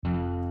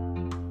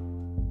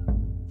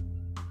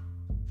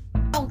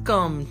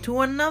Welcome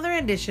to another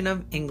edition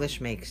of English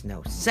Makes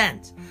No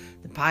Sense,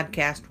 the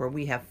podcast where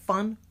we have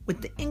fun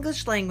with the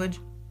English language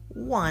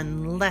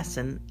one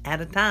lesson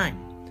at a time.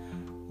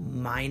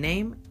 My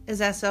name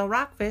is S.L.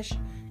 Rockfish,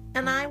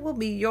 and I will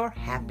be your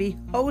happy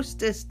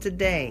hostess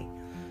today.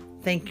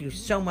 Thank you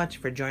so much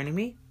for joining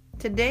me.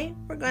 Today,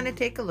 we're going to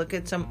take a look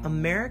at some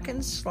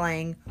American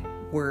slang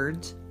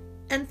words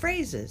and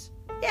phrases.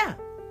 Yeah,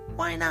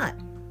 why not?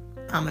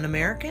 I'm an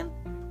American,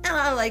 and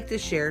I like to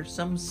share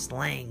some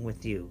slang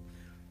with you.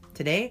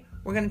 Today,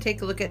 we're going to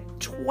take a look at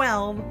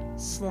 12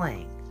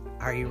 slangs.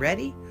 Are you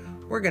ready?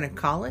 We're going to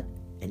call it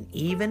an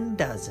even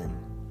dozen.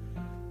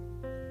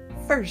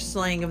 First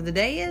slang of the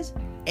day is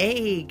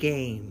A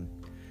game.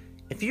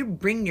 If you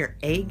bring your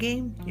A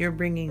game, you're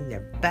bringing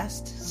their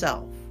best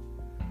self.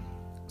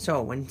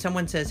 So when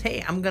someone says,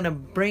 hey, I'm going to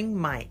bring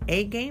my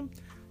A game,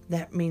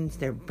 that means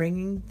they're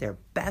bringing their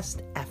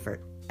best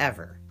effort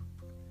ever.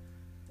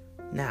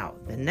 Now,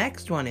 the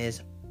next one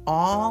is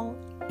all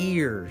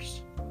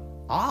ears.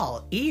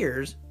 All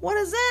ears? What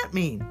does that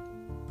mean?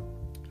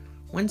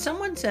 When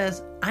someone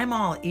says, I'm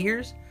all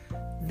ears,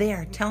 they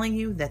are telling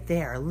you that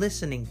they are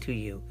listening to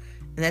you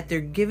and that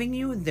they're giving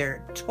you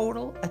their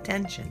total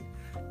attention.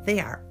 They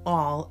are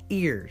all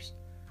ears.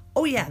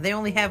 Oh yeah, they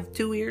only have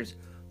 2 ears,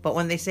 but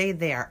when they say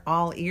they are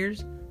all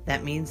ears,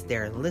 that means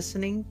they're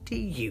listening to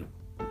you.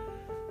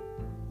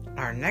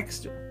 Our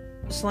next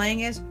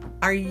slang is,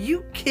 are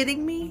you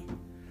kidding me?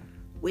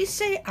 We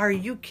say, are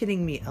you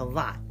kidding me a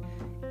lot.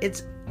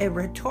 It's a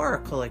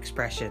rhetorical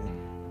expression,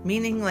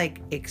 meaning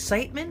like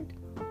excitement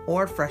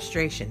or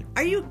frustration.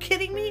 Are you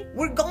kidding me?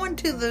 We're going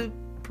to the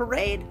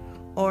parade?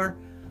 Or,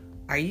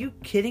 are you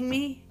kidding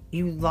me?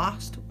 You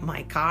lost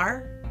my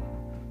car?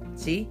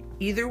 See,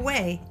 either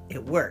way,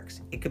 it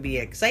works. It could be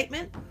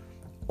excitement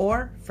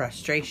or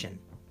frustration.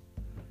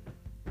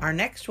 Our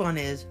next one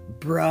is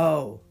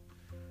bro.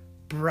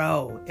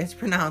 Bro. It's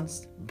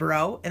pronounced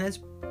bro, and it's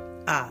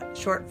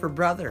short for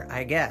brother,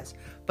 I guess.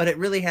 But it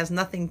really has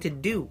nothing to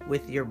do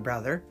with your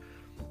brother.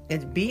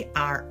 It's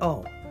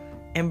B-R-O.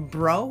 And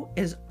bro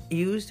is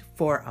used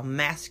for a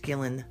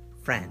masculine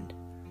friend.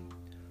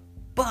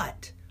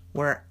 But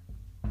where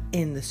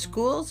in the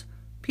schools,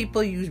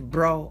 people use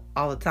bro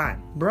all the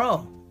time.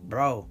 Bro.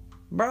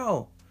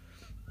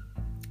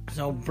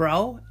 So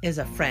bro is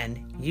a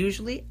friend,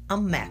 usually a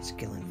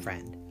masculine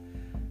friend.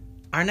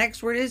 Our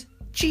next word is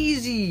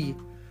cheesy.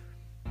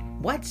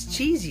 What's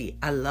cheesy?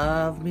 I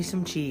love me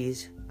some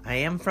cheese. I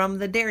am from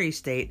the dairy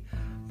state,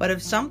 but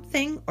if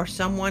something or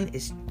someone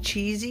is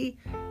cheesy,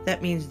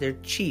 that means they're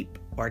cheap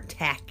or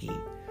tacky.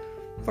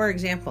 For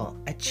example,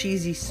 a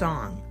cheesy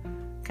song,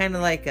 kind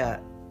of like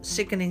a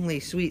sickeningly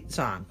sweet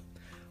song,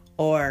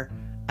 or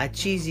a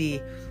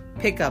cheesy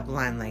pickup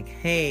line like,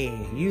 hey,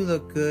 you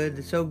look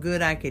good, so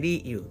good I could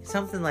eat you.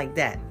 Something like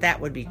that. That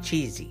would be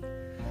cheesy.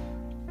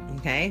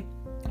 Okay?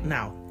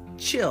 Now,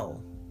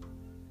 chill.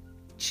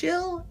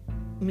 Chill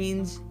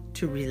means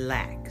to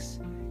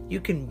relax. You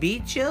can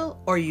be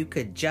chill or you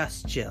could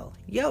just chill.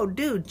 Yo,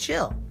 dude,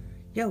 chill.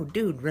 Yo,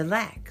 dude,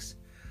 relax.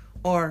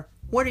 Or,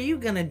 what are you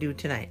gonna do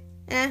tonight?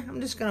 I'm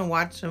just gonna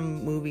watch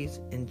some movies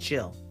and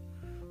chill.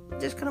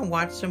 I'm just gonna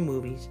watch some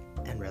movies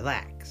and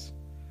relax.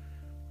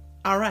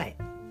 Alright.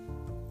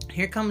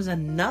 Here comes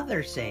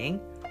another saying.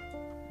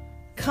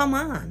 Come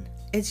on.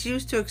 It's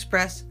used to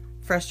express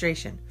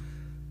frustration.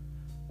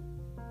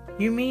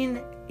 You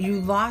mean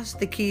you lost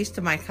the keys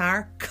to my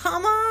car?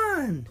 Come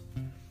on!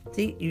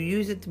 See, you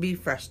use it to be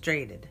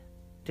frustrated,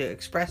 to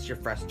express your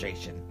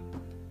frustration.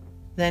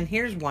 Then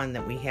here's one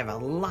that we have a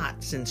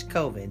lot since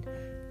COVID.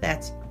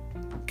 That's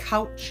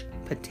couch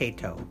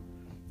potato.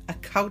 A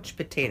couch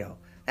potato.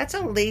 That's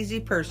a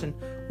lazy person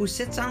who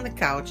sits on the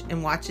couch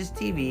and watches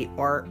TV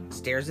or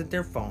stares at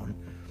their phone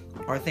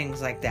or things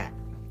like that.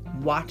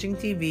 Watching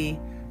TV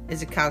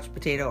is a couch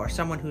potato, or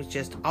someone who's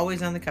just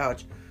always on the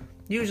couch,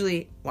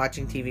 usually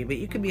watching TV, but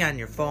you could be on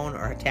your phone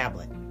or a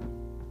tablet.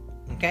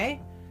 Okay?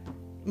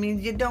 I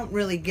mean, you don't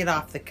really get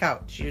off the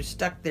couch. You're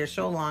stuck there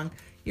so long,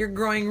 you're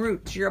growing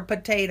roots. You're a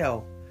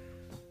potato.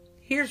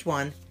 Here's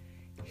one.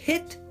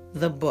 Hit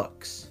the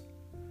books.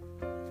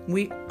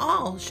 We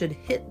all should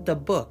hit the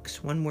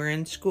books when we're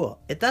in school.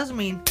 It doesn't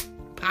mean,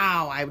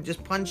 pow, I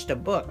just punched a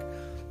book.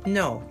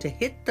 No, to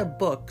hit the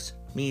books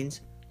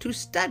means to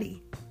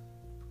study.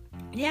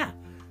 Yeah,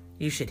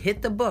 you should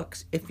hit the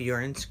books if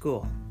you're in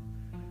school.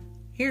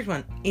 Here's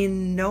one.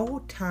 In no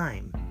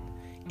time.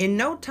 In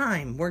no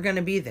time, we're going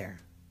to be there.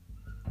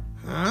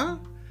 Huh?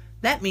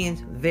 That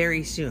means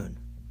very soon.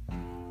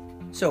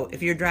 So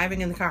if you're driving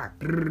in the car,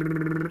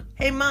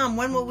 hey mom,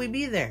 when will we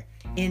be there?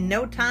 In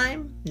no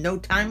time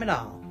at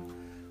all.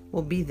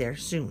 We'll be there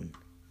soon.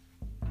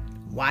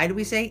 Why do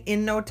we say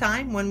in no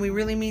time when we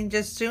really mean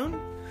just soon?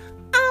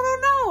 I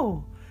don't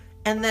know.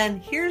 And then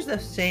here's the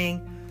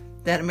saying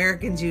that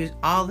Americans use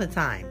all the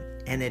time,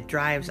 and it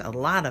drives a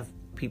lot of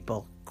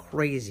people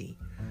crazy.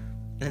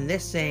 And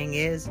this saying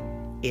is,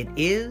 it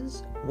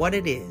is what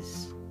it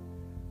is.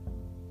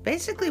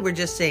 Basically, we're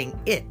just saying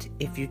it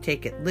if you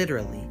take it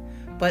literally.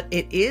 But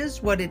it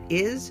is what it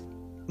is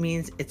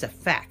means it's a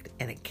fact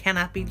and it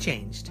cannot be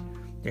changed.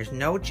 There's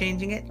no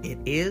changing it. It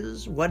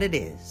is what it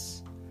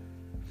is.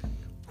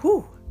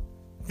 Whew.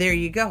 There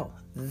you go.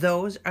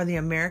 Those are the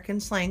American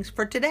slangs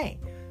for today.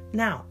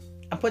 Now,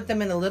 I put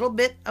them in a little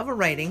bit of a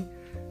writing,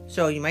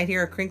 so you might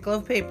hear a crinkle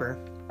of paper.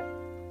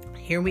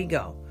 Here we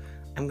go.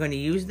 I'm going to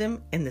use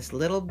them in this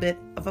little bit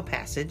of a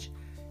passage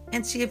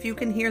and see if you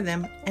can hear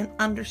them and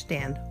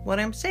understand what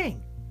I'm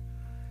saying.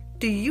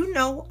 Do you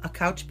know a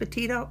couch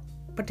potato?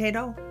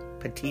 Potato.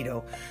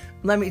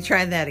 Let me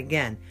try that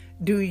again.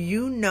 Do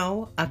you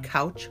know a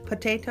couch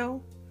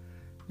potato?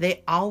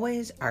 They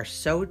always are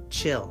so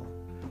chill.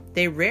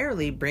 They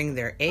rarely bring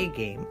their A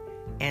game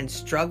and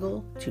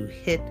struggle to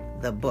hit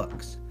the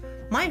books.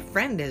 My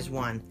friend is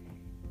one,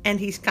 and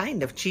he's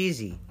kind of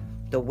cheesy.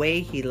 The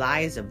way he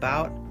lies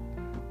about,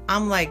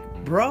 I'm like,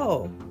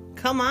 bro,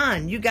 come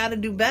on, you gotta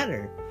do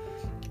better.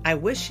 I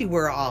wish he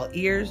were all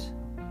ears,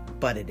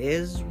 but it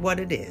is what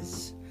it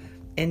is.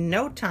 In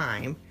no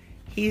time,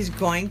 he's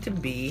going to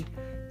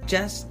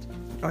just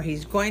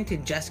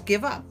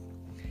give up.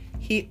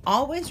 He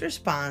always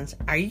responds,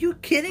 are you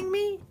kidding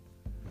me?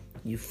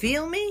 You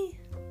feel me?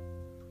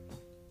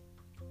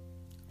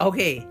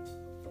 Okay,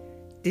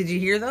 did you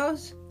hear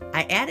those?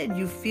 I added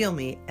you feel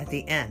me at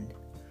the end.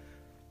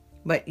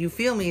 But you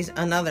feel me is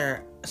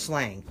another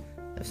slang.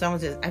 If someone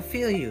says, I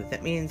feel you,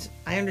 that means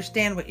I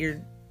understand what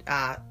you're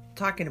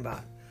talking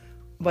about.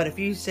 But if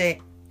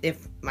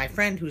my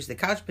friend who's the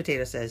couch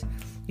potato says,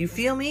 you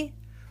feel me?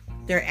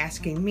 They're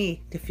asking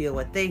me to feel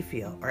what they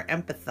feel or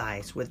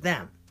empathize with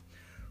them.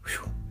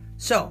 Whew.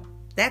 So,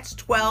 that's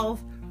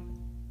 12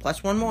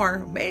 plus one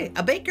more.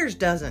 A baker's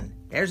dozen.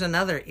 There's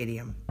another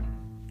idiom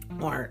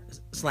or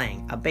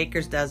slang. A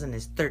baker's dozen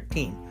is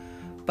 13.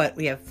 But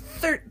we have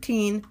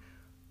 13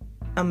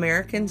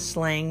 American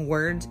slang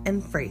words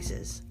and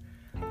phrases.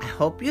 I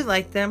hope you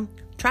like them.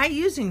 Try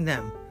using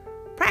them.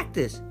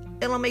 Practice.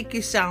 It'll make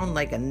you sound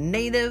like a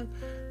Native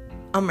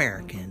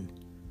American.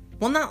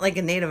 Well, not like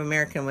a Native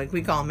American like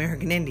we call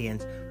American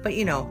Indians, but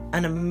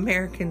an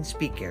American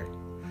speaker.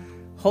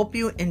 Hope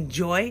you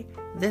enjoy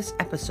this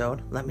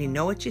episode. Let me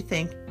know what you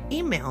think.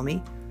 Email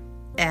me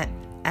at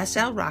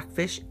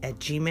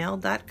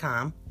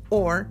slrockfish@gmail.com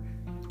or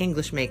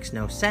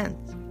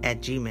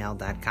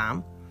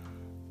englishmakesnosense@gmail.com,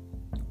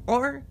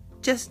 or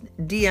just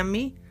DM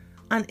me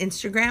on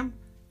Instagram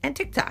and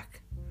TikTok.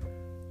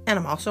 And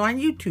I'm also on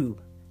YouTube.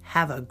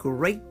 Have a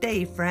great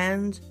day,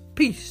 friends.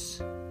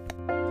 Peace.